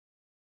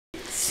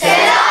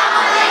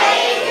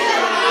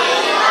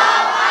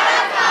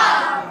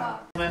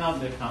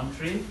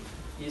country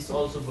is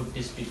also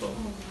Buddhist people,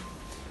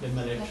 the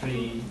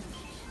military.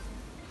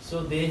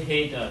 So they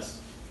hate us,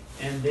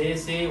 and they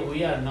say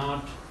we are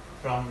not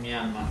from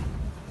Myanmar,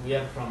 we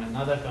are from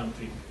another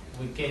country.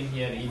 We came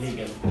here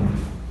illegally.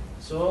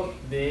 So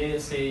they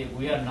say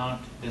we are not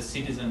the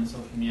citizens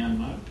of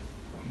Myanmar.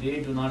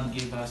 They do not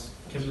give us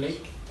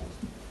kimlik.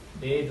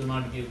 They do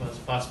not give us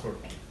passport.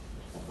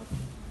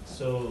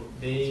 So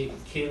they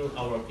kill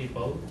our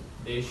people.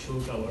 They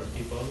shoot our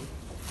people.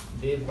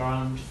 They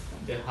burned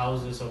the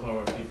houses of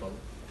our people.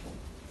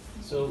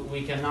 So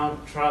we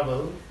cannot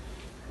travel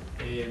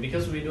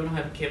because we don't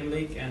have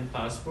kimlik and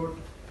passport.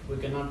 We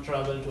cannot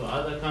travel to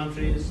other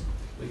countries.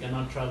 We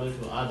cannot travel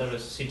to other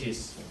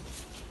cities.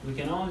 We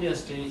can only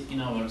stay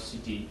in our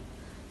city.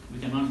 We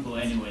cannot go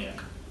anywhere.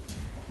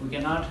 We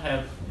cannot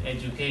have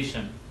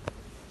education.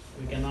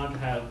 We cannot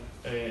have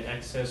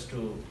access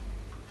to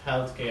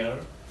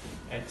healthcare,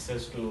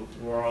 access to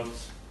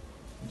works,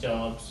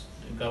 jobs,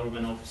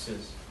 government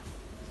offices.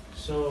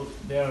 So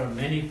there are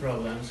many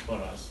problems for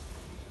us.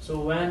 So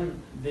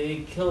when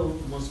they kill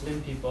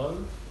Muslim people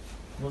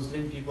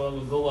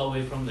go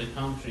away from the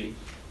country.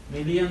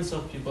 Millions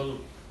of people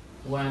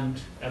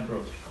went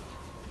abroad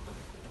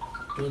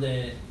to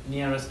the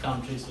nearest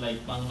countries like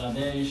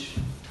Bangladesh,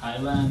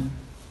 Thailand,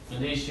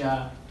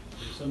 Malaysia.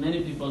 So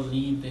many people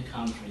leave the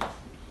country.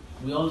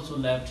 We also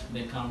left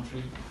the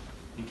country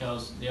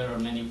because there are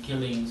many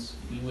killings.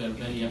 We were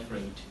very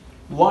afraid.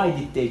 Why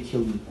did they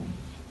kill you?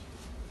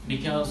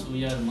 Because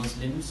we are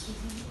Muslims,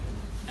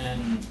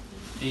 and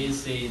they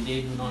say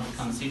they do not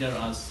consider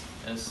us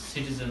as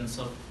citizens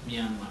of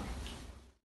Myanmar.